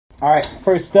All right,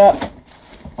 first up,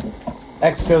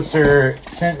 Xcoser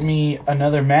sent me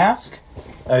another mask.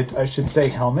 I should say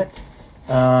helmet.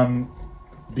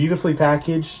 Beautifully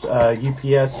packaged.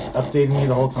 UPS updated me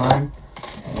the whole time,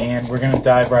 and we're going to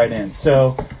dive right in.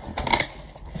 So,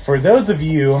 for those of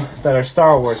you that are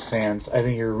Star Wars fans, I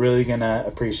think you're really going to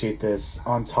appreciate this,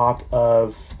 on top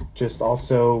of just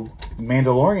also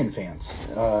Mandalorian fans.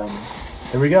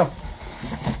 Here we go.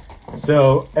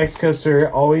 So,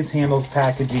 Xcoser always handles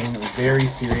packaging very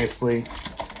seriously.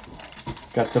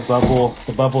 Got the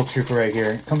bubble trooper right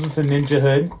here. It comes with a ninja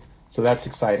hood, so that's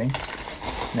exciting.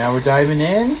 Now we're diving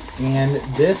in, and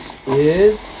this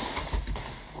is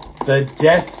the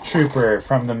Death Trooper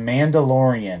from the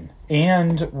Mandalorian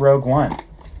and Rogue One.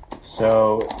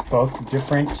 So both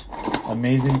different,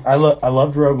 amazing. I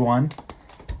loved Rogue One,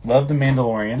 loved the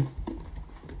Mandalorian.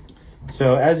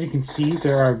 So as you can see,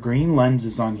 there are green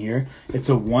lenses on here. It's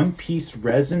a one-piece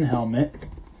resin helmet.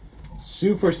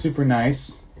 Super, super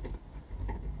nice.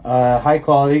 High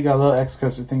quality. Got a little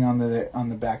Xcoser thing on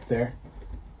the back there.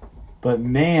 But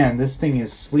man, this thing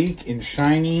is sleek and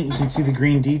shiny. You can see the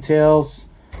green details.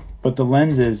 But the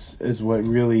lenses is what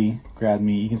really grabbed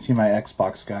me. You can see my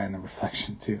Xbox guy in the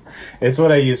reflection too. It's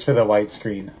what I use for the white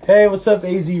screen. Hey, what's up,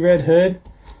 AZ Red Hood?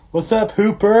 What's up,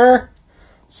 Hooper?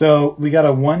 So we got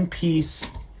a one-piece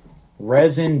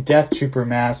resin Death Trooper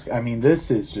mask. I mean,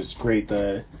 this is just great.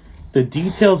 The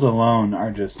details alone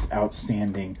are just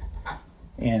outstanding.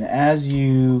 And as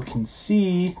you can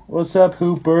see, what's up,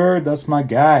 Hooper? That's my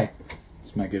guy.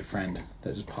 It's my good friend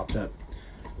that just popped up.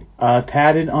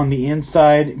 Padded on the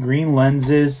inside, green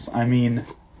lenses. I mean,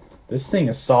 this thing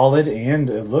is solid and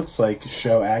it looks like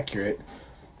show accurate.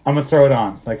 I'm going to throw it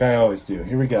on like I always do.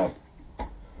 Here we go.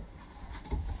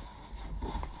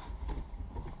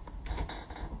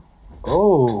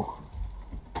 Oh.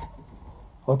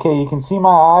 Okay, you can see my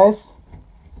eyes.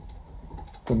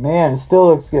 But man, it still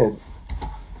looks good.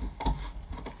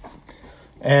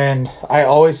 And I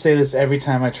always say this every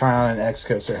time I try on an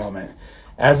Xcoser helmet.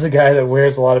 As a guy that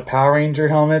wears a lot of Power Ranger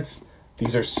helmets,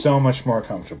 these are so much more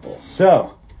comfortable.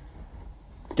 So,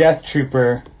 Death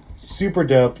Trooper, super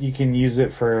dope. You can use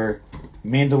it for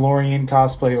Mandalorian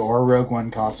cosplay or Rogue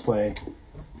One cosplay.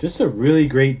 Just a really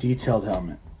great detailed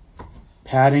helmet.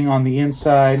 Padding on the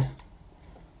inside,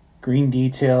 green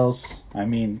details. I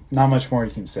mean, not much more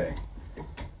you can say.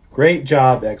 Great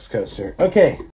job, Xcoser. Okay.